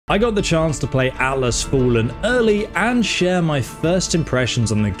I got the chance to play Atlas Fallen early and share my first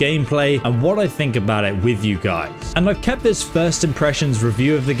impressions on the gameplay and what I think about it with you guys. And I've kept this first impressions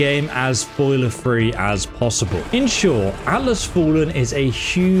review of the game as spoiler-free as possible. In short, Atlas Fallen is a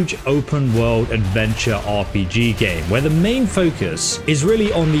huge open world adventure RPG game where the main focus is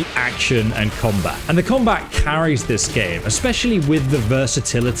really on the action and combat. And the combat carries this game, especially with the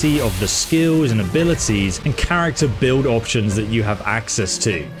versatility of the skills and abilities and character build options that you have access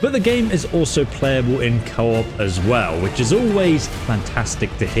to. But the game is also playable in co-op as well, which is always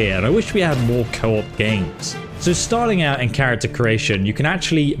fantastic to hear, and I wish we had more co-op games. So starting out in character creation, you can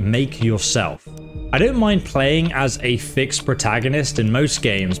actually make yourself. I don't mind playing as a fixed protagonist in most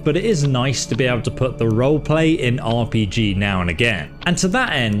games, but it is nice to be able to put the roleplay in RPG now and again. And to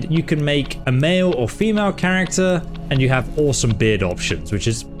that end, you can make a male or female character, and you have awesome beard options, which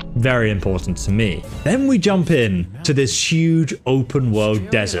is very important to me. Then we jump in to this huge open world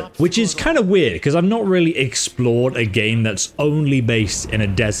desert, which is kind of weird because I've not really explored a game that's only based in a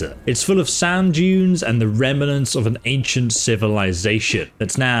desert. It's full of sand dunes and the remnants of an ancient civilization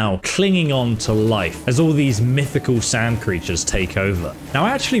that's now clinging on to life as all these mythical sand creatures take over. Now, I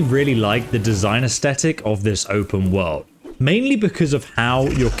actually really like the design aesthetic of this open world, mainly because of how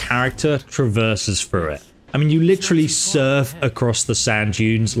your character traverses through it. I mean, you literally surf across the sand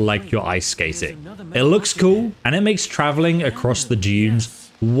dunes like you're ice skating. It looks cool, and it makes traveling across the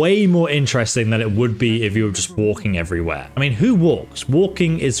dunes way more interesting than it would be if you were just walking everywhere. I mean, who walks?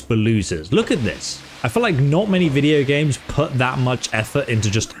 Walking is for losers. Look at this. I feel like not many video games put that much effort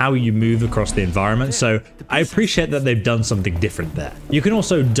into just how you move across the environment, so I appreciate that they've done something different there. You can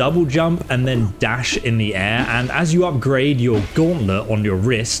also double jump and then dash in the air, and as you upgrade your gauntlet on your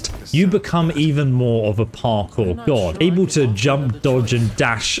wrist, you become even more of a parkour god, able to jump, dodge, and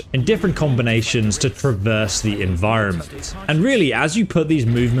dash in different combinations to traverse the environment. And really, as you put these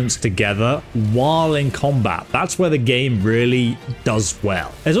movements together while in combat, that's where the game really does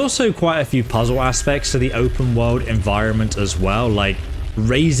well. There's also quite a few puzzle aspects to the open world environment as well, like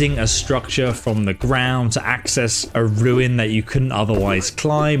raising a structure from the ground to access a ruin that you couldn't otherwise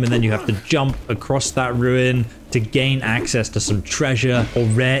climb, and then you have to jump across that ruin to gain access to some treasure or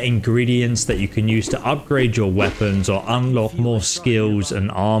rare ingredients that you can use to upgrade your weapons or unlock more skills and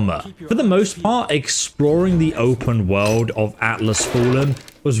armor. For the most part, exploring the open world of Atlas Fallen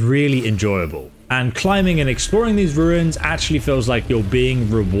was really enjoyable, and climbing and exploring these ruins actually feels like you're being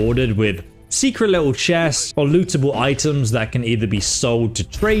rewarded with secret little chests or lootable items that can either be sold to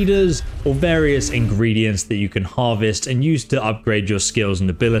traders or various ingredients that you can harvest and use to upgrade your skills and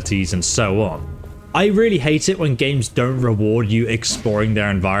abilities and so on. I really hate it when games don't reward you exploring their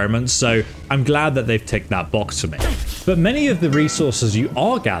environments, so I'm glad that they've ticked that box for me. But many of the resources you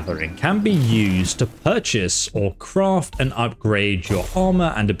are gathering can be used to purchase or craft and upgrade your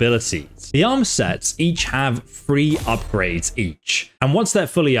armor and abilities. The armor sets each have 3 upgrades each, and once they're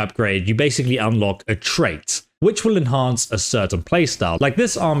fully upgraded, you basically unlock a trait, which will enhance a certain playstyle. Like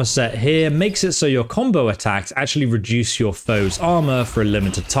this armor set here makes it so your combo attacks actually reduce your foe's armor for a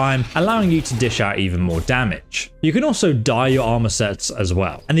limited time, allowing you to dish out even more damage. You can also dye your armor sets as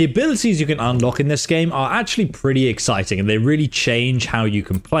well. And the abilities you can unlock in this game are actually pretty exciting, and they really change how you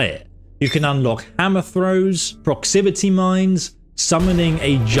can play it. You can unlock hammer throws, proximity mines, summoning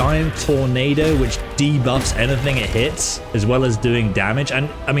a giant tornado which debuffs anything it hits, as well as doing damage, and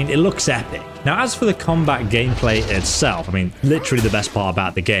I mean, it looks epic. Now, as for the combat gameplay itself, I mean, literally the best part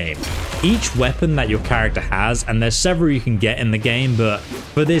about the game, each weapon that your character has, and there's several you can get in the game, but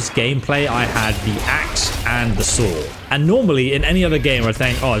for this gameplay, I had the axe and the sword. And normally, in any other game, I'd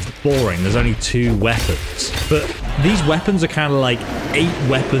think, oh, it's boring, there's only 2 weapons. But these weapons are kind of like 8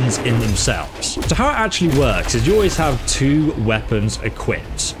 weapons in themselves. So how it actually works is you always have 2 weapons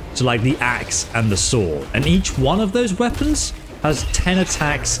equipped. So like the axe and the sword. And each one of those weapons has 10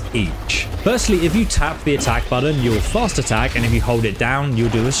 attacks each. Firstly, if you tap the attack button, you'll fast attack, and if you hold it down,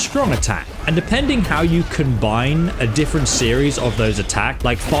 you'll do a strong attack. And depending how you combine a different series of those attacks,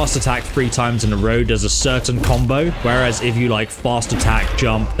 like fast attack 3 times in a row does a certain combo, whereas if you like fast attack,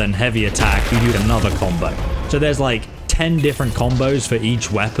 jump, then heavy attack, you do another combo. So there's like 10 different combos for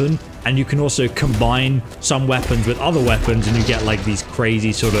each weapon, and you can also combine some weapons with other weapons, and you get like these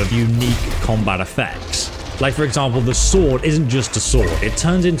crazy sort of unique combat effects. Like, for example, the sword isn't just a sword. It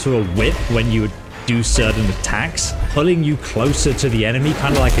turns into a whip when you do certain attacks, pulling you closer to the enemy,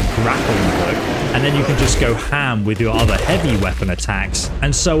 kind of like a grappling hook. And then you can just go ham with your other heavy weapon attacks,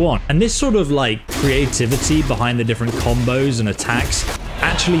 and so on. And this sort of like creativity behind the different combos and attacks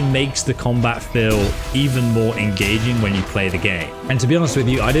actually makes the combat feel even more engaging when you play the game. And to be honest with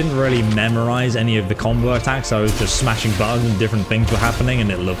you, I didn't really memorize any of the combo attacks. I was just smashing buttons and different things were happening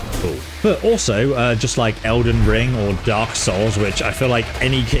and it looked cool. But also, just like Elden Ring or Dark Souls, which I feel like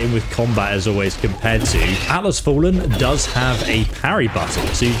any game with combat is always compared to, Atlas Fallen does have a parry button,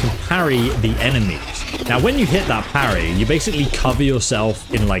 so you can parry the enemies. Now, when you hit that parry, you basically cover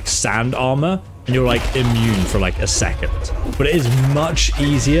yourself in like sand armor, and you're like immune for like a second. But it is much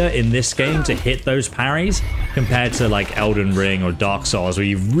easier in this game to hit those parries compared to like Elden Ring or Dark Souls, where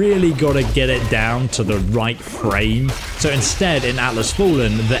you've really got to get it down to the right frame. So instead, in Atlas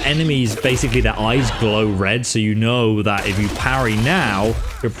Fallen, the enemies, basically their eyes glow red, so you know that if you parry now,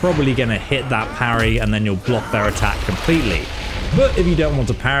 you're probably going to hit that parry and then you'll block their attack completely. But if you don't want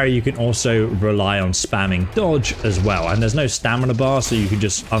to parry, you can also rely on spamming dodge as well. And there's no stamina bar, so you can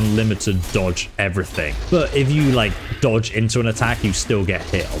just unlimited dodge everything. But if you like dodge into an attack, you still get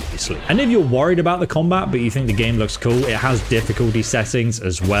hit, obviously. And if you're worried about the combat, but you think the game looks cool, it has difficulty settings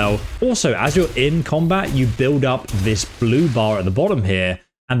as well. Also, as you're in combat, you build up this blue bar at the bottom here,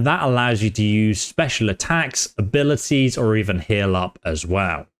 and that allows you to use special attacks, abilities, or even heal up as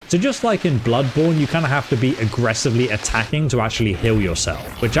well. So just like in Bloodborne, you kind of have to be aggressively attacking to actually heal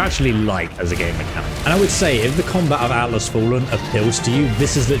yourself, which I actually like as a game mechanic. And I would say if the combat of Atlas Fallen appeals to you,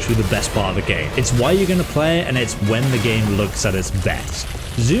 this is literally the best part of the game. It's why you're going to play it, and it's when the game looks at its best.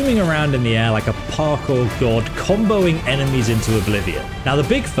 Zooming around in the air like a parkour god, comboing enemies into oblivion. Now the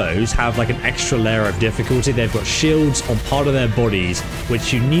big foes have like an extra layer of difficulty. They've got shields on part of their bodies,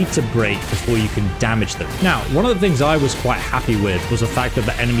 which you need to break before you can damage them. Now, one of the things I was quite happy with was the fact that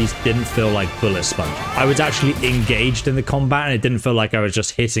the enemies didn't feel like bullet sponges. I was actually engaged in the combat and it didn't feel like I was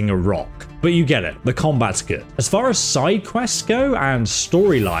just hitting a rock. But you get it, the combat's good. As far as side quests go and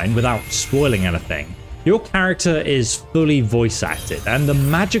storyline, without spoiling anything, your character is fully voice acted, and the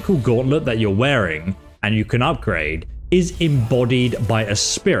magical gauntlet that you're wearing, and you can upgrade, is embodied by a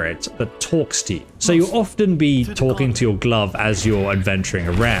spirit that talks to you. So you'll often be talking to your glove as you're adventuring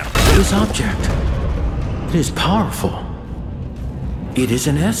around. This object, it is powerful. It is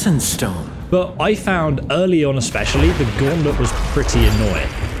an essence stone. But I found early on especially, the gauntlet was pretty annoying.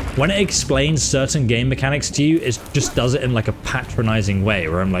 When it explains certain game mechanics to you, it just does it in like a patronizing way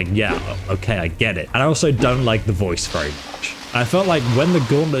where I'm like, yeah, okay, I get it. And I also don't like the voice very much. I felt like when the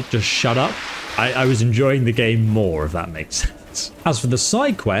gauntlet just shut up, I was enjoying the game more, if that makes sense. As for the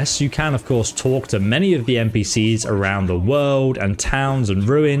side quests, you can of course talk to many of the NPCs around the world and towns and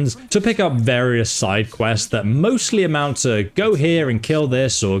ruins to pick up various side quests that mostly amount to go here and kill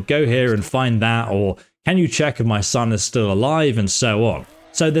this, or go here and find that, or can you check if my son is still alive, and so on.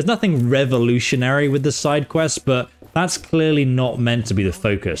 So there's nothing revolutionary with the side quests, but that's clearly not meant to be the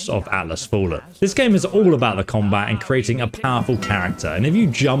focus of Atlas Fallen. This game is all about the combat and creating a powerful character, and if you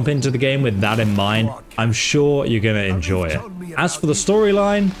jump into the game with that in mind, I'm sure you're going to enjoy it. As for the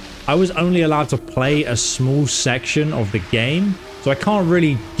storyline, I was only allowed to play a small section of the game, so I can't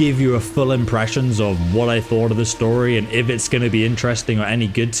really give you a full impressions of what I thought of the story and if it's going to be interesting or any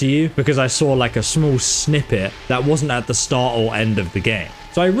good to you, because I saw like a small snippet that wasn't at the start or end of the game.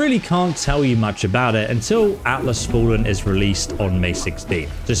 So I really can't tell you much about it until Atlas Fallen is released on May 16th.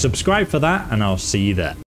 So subscribe for that, and I'll see you there.